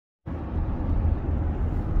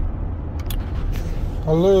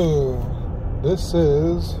Hello, this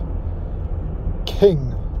is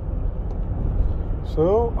King.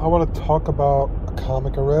 So I want to talk about a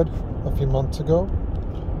comic I read a few months ago.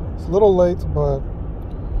 It's a little late, but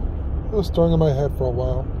it was stirring in my head for a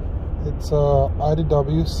while. It's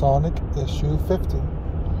Idw Sonic issue 50.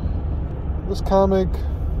 This comic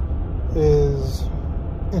is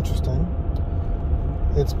interesting.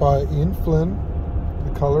 It's by Flynn.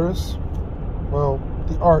 The colors, well,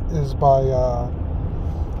 the art is by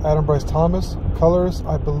Bryce Thomas. Colors,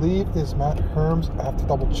 I believe, is Matt Herms. I have to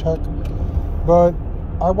double check. But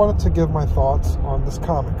I wanted to give my thoughts on this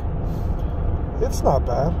comic. It's not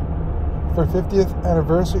bad. For 50th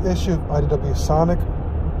anniversary issue of Idw Sonic,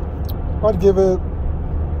 I'd give it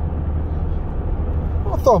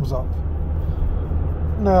a thumbs up.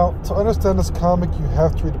 Now, to understand this comic, you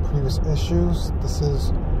have to read the previous issues. This is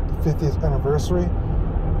the 50th anniversary.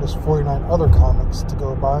 There's 49 other comics to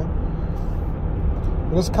go by.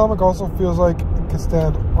 But this comic also feels like it can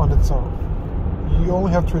stand on its own. You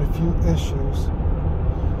only have to read a few issues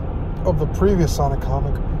of the previous Sonic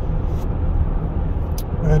comic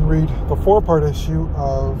and read the 4-part issue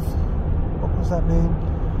of, what was that name?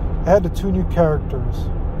 It had the 2 new characters.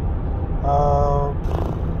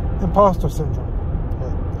 Imposter Syndrome.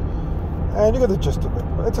 Yeah. And you get the gist of it.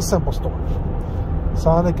 It's a simple story.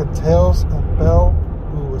 Sonic and Tails and Belle,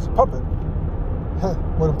 who is a puppet,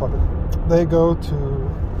 wooden puppet, they go to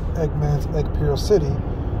Eggman's Imperial City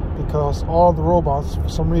because all the robots, for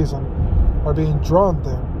some reason, are being drawn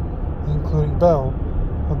there, including Belle,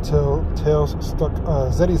 until Tails stuck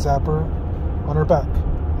a Zeddy Zapper on her back.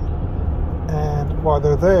 And while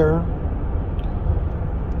they're there,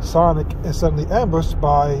 Sonic is suddenly ambushed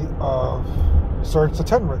by Surge the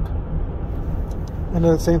Tenric. And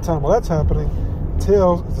at the same time, while that's happening,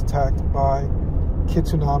 Tails is attacked by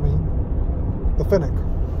Kitsunami, the Finnick.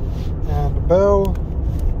 And Belle,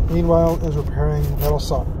 meanwhile, is repairing Metal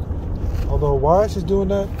Sonic. Although why she's doing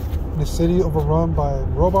that in a city overrun by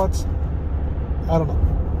robots, I don't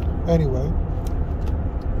know. Anyway,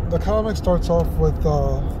 the comic starts off with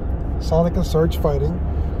Sonic and Surge fighting.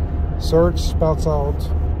 Surge spouts out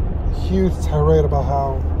a huge tirade about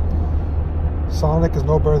how Sonic is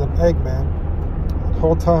no better than Eggman. And the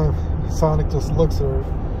whole time, Sonic just looks at her,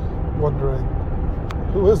 wondering,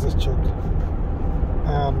 who is this chick?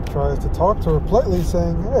 And tries to talk to her politely,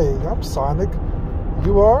 saying, hey, I'm Sonic.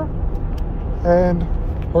 You are? And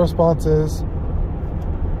her response is,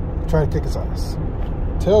 trying to kick his ass.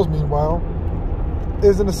 Tails, meanwhile,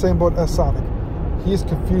 is in the same boat as Sonic. He's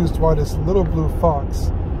confused why this little blue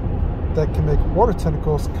fox that can make water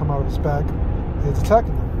tentacles come out of his back is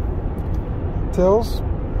attacking him. Tails,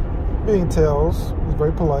 being Tails, is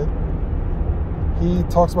very polite. He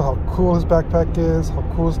talks about how cool his backpack is, how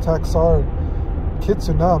cool his attacks are. And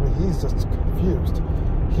Kitsunami, he's just confused.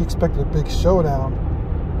 He expected a big showdown,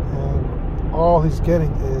 and all he's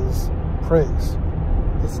getting is praise.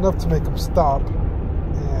 It's enough to make him stop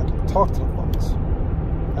and talk to the folks.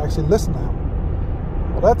 Actually listen to him.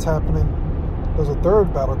 While that's happening, there's a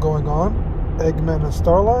third battle going on. Eggman and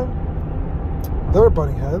Starline, they're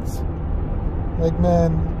butting heads.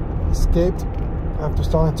 Eggman escaped after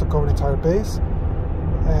Starline took over the entire base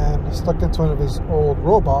and stuck into one of his old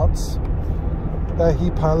robots that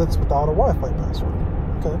he pilots without a Wi-Fi password.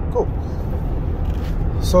 Okay, cool.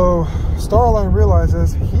 So Starline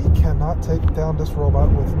realizes he cannot take down this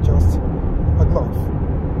robot with just a glove.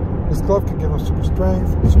 This glove can give him super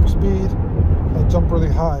strength, super speed, and jump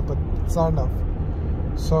really high, but it's not enough.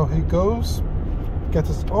 So he goes, gets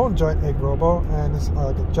his own giant egg robot, and it's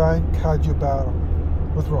like a giant kaiju battle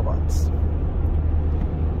with robots.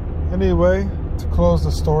 Anyway, to close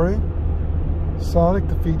the story, Sonic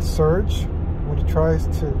defeats Surge when he tries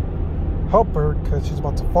to help her because she's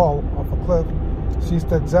about to fall off a cliff. She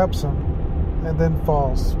instead zaps him and then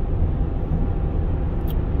falls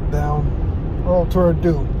down, well, to her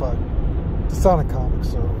doom, but it's a Sonic comic,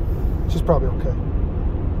 so she's probably okay.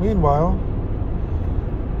 Meanwhile,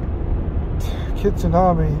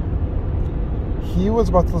 Kitsunami, he was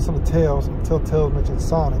about to listen to Tails until Tails mentioned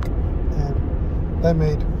Sonic, and that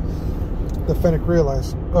made the Finnick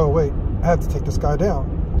realize, oh wait, I have to take this guy down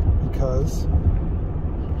because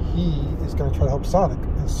he is going to try to help Sonic,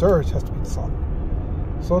 and Surge has to beat Sonic.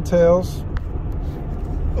 So Tails,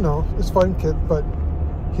 you know, is fighting Kit, but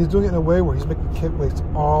he's doing it in a way where he's making Kit waste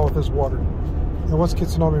all of his water. And once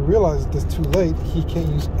Kitsunami realizes it's too late, he can't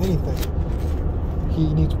use anything.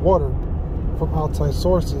 He needs water from outside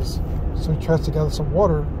sources, so he tries to gather some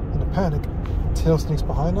water in a panic. Tails sneaks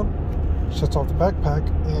behind him, shuts off the backpack,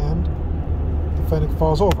 and the Fennec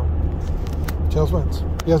falls over. Tails wins.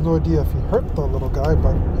 He has no idea if he hurt the little guy,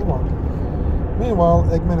 but he won. Meanwhile,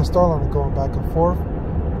 Eggman and Starline are going back and forth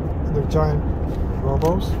in their giant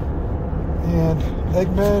robos. And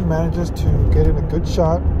Eggman manages to get in a good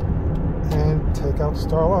shot and take out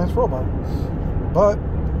Starline's robot. But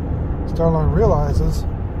Starline realizes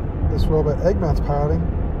this robot Eggman's piloting,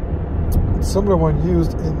 similar one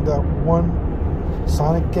used in that one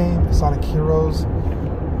Sonic game, Sonic Heroes.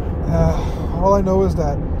 All I know is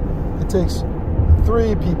that it takes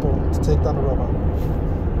 3 people to take down a robot.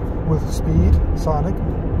 With speed, Sonic,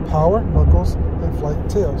 power, Knuckles, and flight,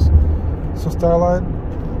 Tails. So Starline,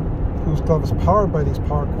 whose glove is powered by these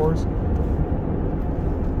power cores,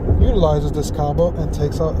 utilizes this combo and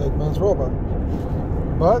takes out Eggman's robot.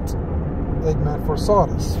 But Eggman foresaw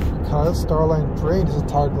this because Starline drained his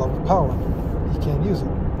entire glove of power. He can't use it.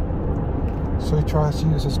 So he tries to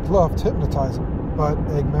use his glove to hypnotize him, but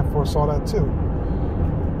Eggman foresaw that too.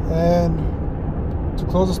 And to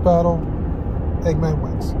close this battle, Eggman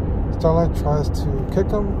wins. Starline tries to kick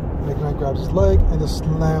him, and Eggman grabs his leg and just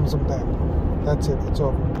slams him down. That's it, it's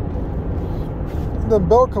over. And then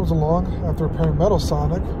Bell comes along after repairing Metal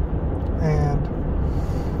Sonic, and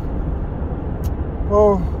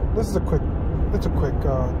well, this is a quick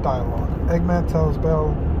dialogue. Eggman tells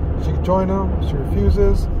Bell she can join him, she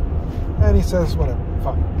refuses, and he says whatever,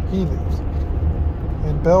 fine. He leaves.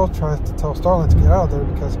 And Bell tries to tell Starline to get out of there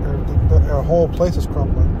because the whole place is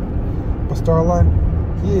crumbling. But Starline,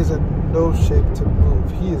 he is in no shape to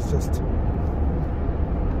move. He's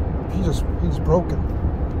broken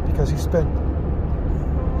because he spent,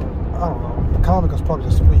 I don't know, the comic was probably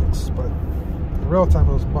just weeks, but in real time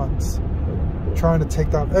it was months, trying to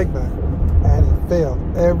take down Eggman, and he failed.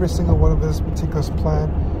 Every single one of his meticulous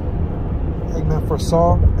plan, Eggman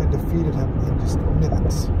foresaw and defeated him in just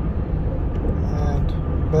minutes. And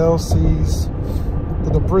Bell sees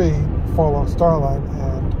the debris fall on Starline,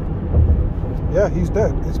 and yeah, he's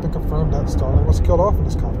dead. It's been confirmed that Starline was killed off in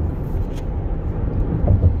this comic.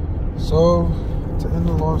 So, to end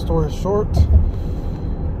the long story short,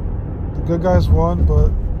 the good guys won, but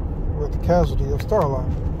with the casualty of Starline,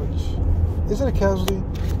 which isn't a casualty.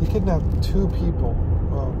 He kidnapped 2 people.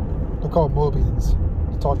 They're called Mobians,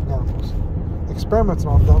 the talking animals. Experimented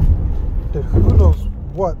on them, did who knows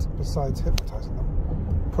what besides hypnotizing them,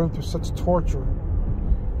 put them through such torture,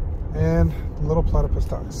 and the little platypus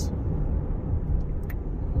dies.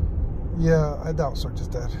 Yeah, I doubt Search is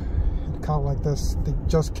dead. In a comic like this, they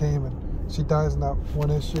just came and she dies in that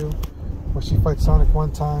one issue where she fights Sonic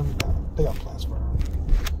one time. They got plans for her.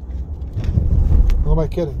 Who am I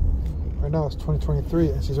kidding? Right now it's 2023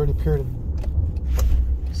 and she's already appeared in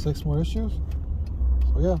 6 more issues.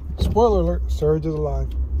 So yeah, spoiler alert, Surge is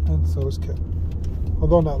alive, and so is Kid.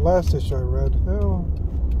 Although in that last issue I read,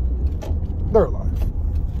 they're alive.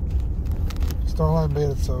 Starline made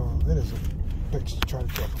it so it is a bitch to try to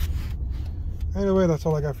kill them. Anyway, that's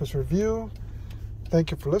all I got for this review.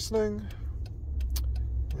 Thank you for listening,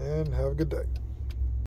 and have a good day.